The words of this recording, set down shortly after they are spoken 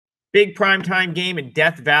Big primetime game in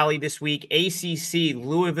Death Valley this week. ACC,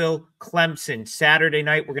 Louisville, Clemson, Saturday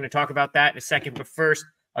night. We're going to talk about that in a second. But first,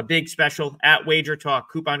 a big special at Wager Talk.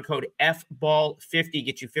 Coupon code FBALL50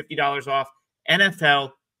 gets you $50 off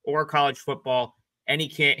NFL or college football. Any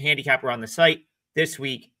handicapper on the site this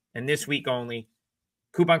week and this week only.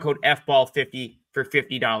 Coupon code FBALL50 for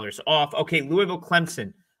 $50 off. Okay, Louisville,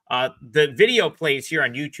 Clemson. The video plays here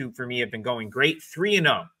on YouTube for me have been going great.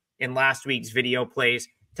 3-0 in last week's video plays.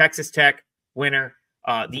 Texas Tech, winner.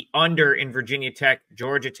 The under in Virginia Tech,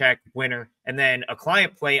 Georgia Tech, winner. And then a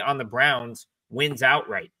client play on the Browns wins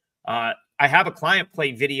outright. I have a client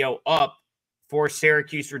play video up for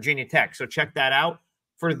Syracuse, Virginia Tech. So check that out.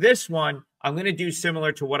 For this one, I'm going to do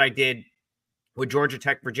similar to what I did with Georgia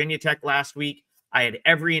Tech, Virginia Tech last week. I had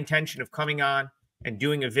every intention of coming on and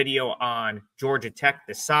doing a video on Georgia Tech,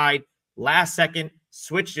 the side. Last second,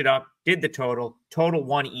 switched it up, did the total. Total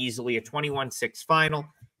won easily, a 21-6 final.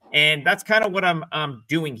 And that's kind of what I'm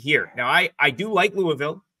doing here. Now, I do like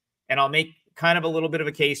Louisville, and I'll make kind of a little bit of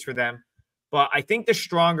a case for them. But I think the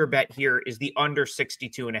stronger bet here is the under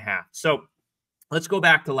 62.5. So let's go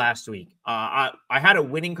back to last week. I had a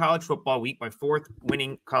winning college football week, my fourth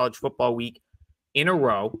winning college football week in a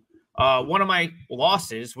row. One of my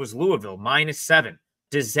losses was Louisville, -7.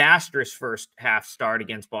 Disastrous first half start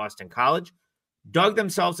against Boston College. Dug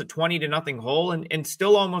themselves a 20-0 hole and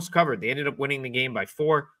still almost covered. They ended up winning the game by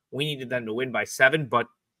 4. We needed them to win by 7, but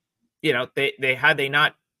you know, they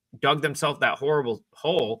not dug themselves that horrible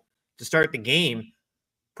hole to start the game,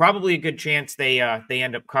 probably a good chance they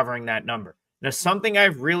end up covering that number. Now, something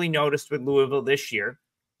I've really noticed with Louisville this year,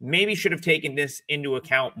 maybe should have taken this into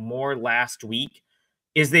account more last week,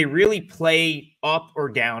 is they really play up or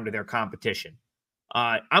down to their competition.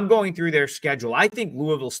 I'm going through their schedule. I think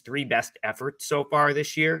Louisville's 3 best efforts so far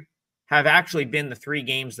this year have actually been the 3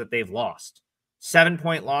 games that they've lost.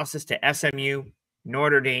 7-point losses to SMU,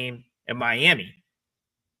 Notre Dame, and Miami.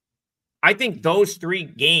 I think those 3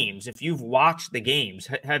 games, if you've watched the games,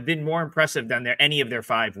 have been more impressive than any of their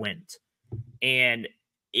 5 wins. And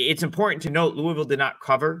it's important to note Louisville did not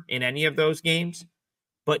cover in any of those games.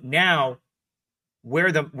 But now,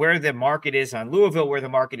 where the market is on Louisville, where the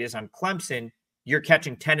market is on Clemson, you're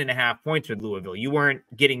catching 10.5 points with Louisville. You weren't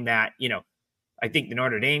getting that, you know. I think the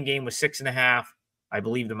Notre Dame game was 6.5. I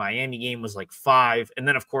believe the Miami game was like 5. And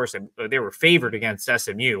then, of course, they were favored against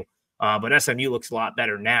SMU. But SMU looks a lot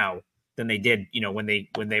better now than they did, you know, when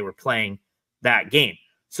they were playing that game.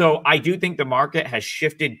 So I do think the market has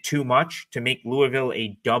shifted too much to make Louisville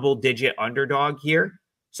a double-digit underdog here.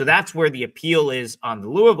 So that's where the appeal is on the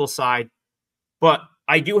Louisville side. But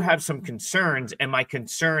I do have some concerns, and my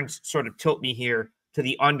concerns sort of tilt me here to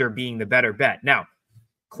the under being the better bet. Now,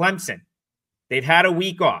 Clemson, they've had a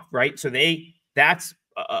week off, right? So that's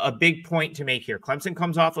a big point to make here. Clemson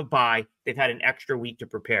comes off a bye. They've had an extra week to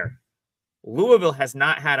prepare. Louisville has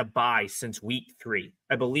not had a bye since week 3.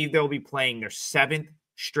 I believe they'll be playing their 7th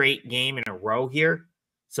straight game in a row here.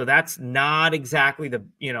 So that's not exactly the,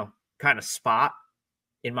 you know, kind of spot,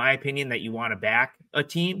 in my opinion, that you want to back a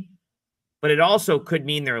team. But it also could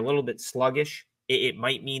mean they're a little bit sluggish. It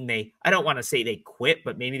might mean I don't want to say they quit,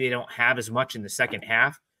 but maybe they don't have as much in the second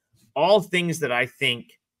half. All things that I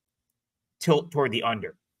think tilt toward the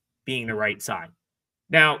under being the right side.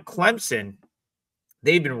 Now, Clemson,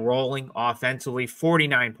 they've been rolling offensively,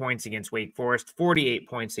 49 points against Wake Forest, 48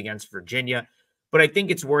 points against Virginia. But I think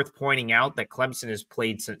it's worth pointing out that Clemson has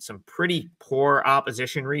played some pretty poor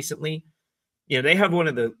opposition recently. You know, they have one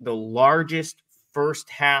of the largest first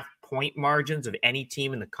half point margins of any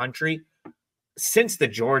team in the country since the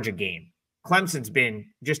Georgia game. Clemson's been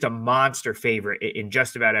just a monster favorite in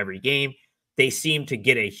just about every game. They seem to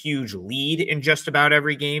get a huge lead in just about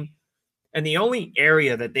every game. And the only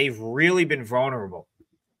area that they've really been vulnerable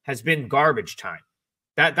has been garbage time.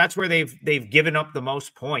 That's where they've given up the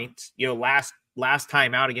most points. You know, last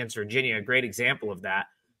time out against Virginia, a great example of that.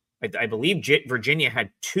 I believe Virginia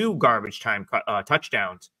had 2 garbage time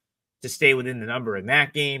touchdowns to stay within the number in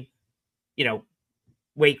that game. You know,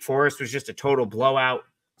 Wake Forest was just a total blowout.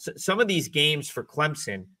 So some of these games for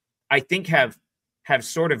Clemson, I think, have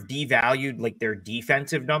sort of devalued like their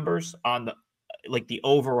defensive numbers on the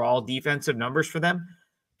overall defensive numbers for them,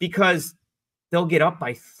 because they'll get up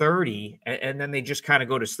by 30 and then they just kind of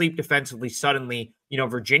go to sleep defensively. Suddenly, you know,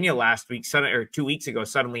 Virginia last week or 2 weeks ago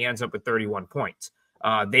suddenly ends up with 31 points.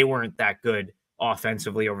 They weren't that good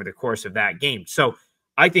offensively over the course of that game. So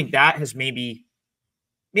I think that has maybe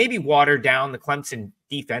watered down the Clemson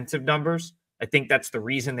defensive numbers. I think that's the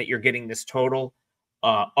reason that you're getting this total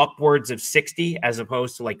upwards of 60 as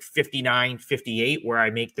opposed to like 59, 58, where I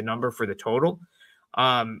make the number for the total.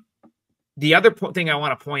 The other thing I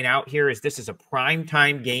want to point out here is this is a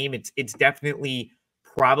primetime game. It's definitely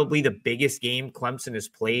probably the biggest game Clemson has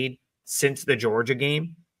played since the Georgia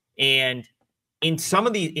game. And in some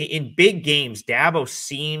of in big games, Dabo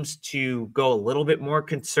seems to go a little bit more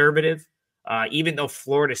conservative. Even though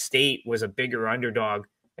Florida State was a bigger underdog,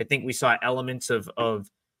 I think we saw elements of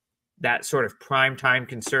that sort of primetime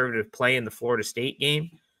conservative play in the Florida State game.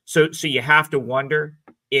 So you have to wonder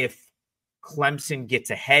if Clemson gets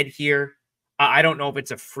ahead here. I don't know if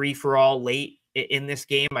it's a free-for-all late in this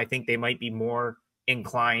game. I think they might be more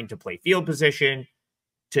inclined to play field position,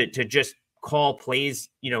 to just call plays,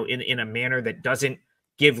 in a manner that doesn't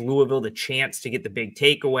give Louisville the chance to get the big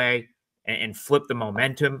takeaway and flip the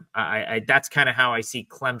momentum. That's kind of how I see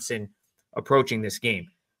Clemson approaching this game.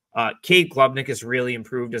 Cade Klubnik has really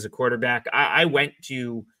improved as a quarterback. I went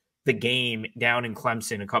to the game down in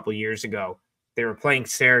Clemson a couple of years ago. They were playing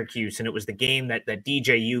Syracuse, and it was the game that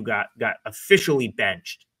DJU got officially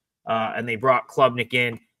benched. And they brought Klubnik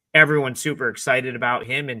in. Everyone's super excited about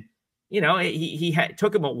him. And, he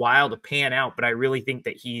took him a while to pan out, but I really think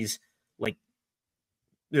that he's like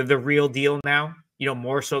the real deal now,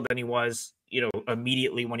 more so than he was,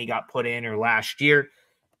 immediately when he got put in or last year.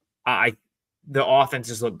 The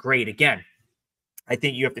offenses look great. Again, I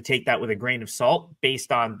think you have to take that with a grain of salt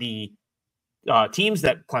based on the teams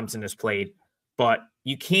that Clemson has played. But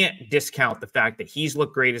you can't discount the fact that he's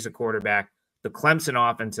looked great as a quarterback. The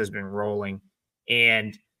Clemson offense has been rolling.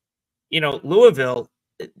 And, Louisville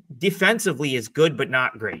defensively is good, but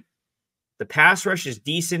not great. The pass rush is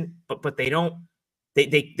decent, but they don't –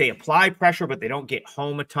 they apply pressure, but they don't get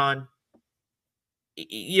home a ton.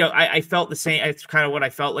 I felt the same. It's kind of what I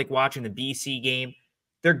felt like watching the BC game.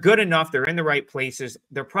 They're good enough. They're in the right places.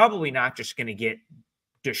 They're probably not just going to get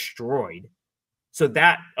destroyed. So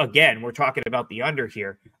that, again, we're talking about the under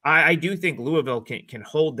here. I do think Louisville can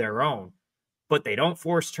hold their own, but they don't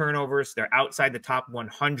force turnovers. They're outside the top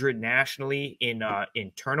 100 nationally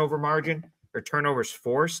in turnover margin or turnovers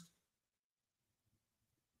forced.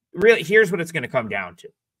 Really, here's what it's going to come down to.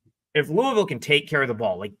 If Louisville can take care of the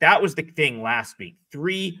ball, like that was the thing last week,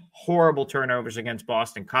 3 horrible turnovers against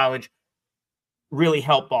Boston College really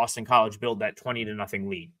helped Boston College build that 20-0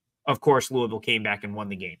 lead. Of course, Louisville came back and won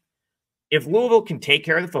the game. If Louisville can take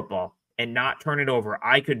care of the football and not turn it over,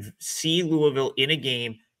 I could see Louisville in a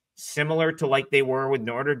game similar to like they were with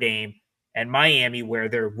Notre Dame and Miami, where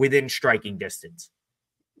they're within striking distance.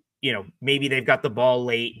 Maybe they've got the ball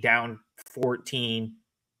late, down 14,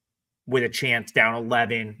 with a chance, down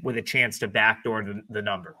 11, with a chance to backdoor the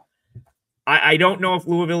number. I don't know if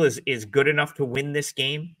Louisville is good enough to win this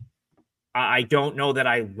game. I don't know that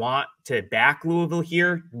I want to back Louisville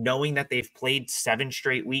here, knowing that they've played 7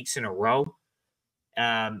 straight weeks in a row.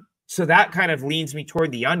 So that kind of leans me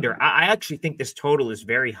toward the under. I actually think this total is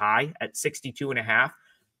very high at 62.5.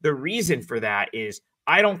 The reason for that is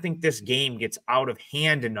I don't think this game gets out of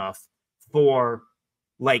hand enough for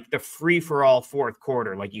like the free-for-all fourth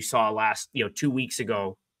quarter like you saw last, 2 weeks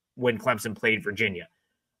ago when Clemson played Virginia.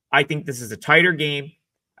 I think this is a tighter game.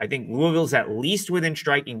 I think Louisville's at least within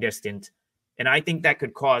striking distance. And I think that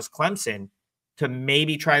could cause Clemson to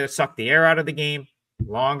maybe try to suck the air out of the game,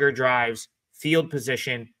 longer drives, field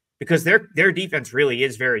position, because their defense really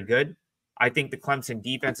is very good. I think the Clemson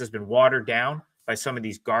defense has been watered down by some of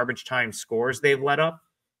these garbage time scores they've let up.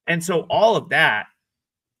 And so all of that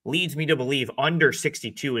leads me to believe under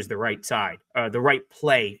 62 is the right side, the right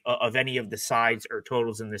play of any of the sides or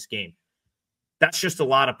totals in this game. That's just a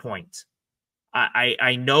lot of points.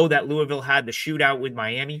 I know that Louisville had the shootout with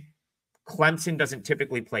Miami. Clemson doesn't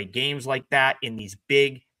typically play games like that in these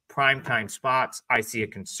big primetime spots. I see a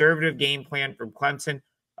conservative game plan from Clemson,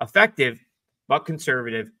 effective but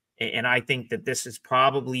conservative. And I think that this is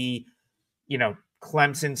probably,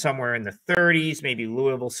 Clemson somewhere in the 30s, maybe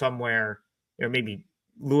Louisville somewhere, or maybe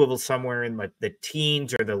Louisville somewhere in like the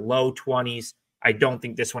teens or the low 20s. I don't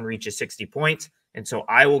think this one reaches 60 points. And so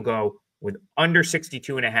I will go with under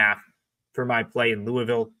 62.5 for my play in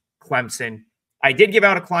Louisville, Clemson. I did give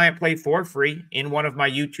out a client play for free in one of my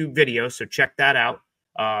YouTube videos, so check that out.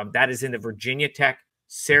 That is in the Virginia Tech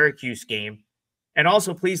Syracuse game. And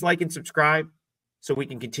also, please like and subscribe so we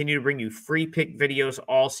can continue to bring you free pick videos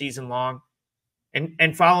all season long.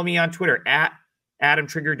 And follow me on Twitter at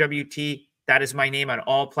AdamTriggerWT. That is my name on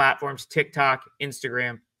all platforms, TikTok,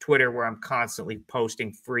 Instagram, Twitter, where I'm constantly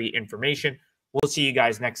posting free information. We'll see you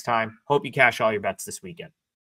guys next time. Hope you cash all your bets this weekend.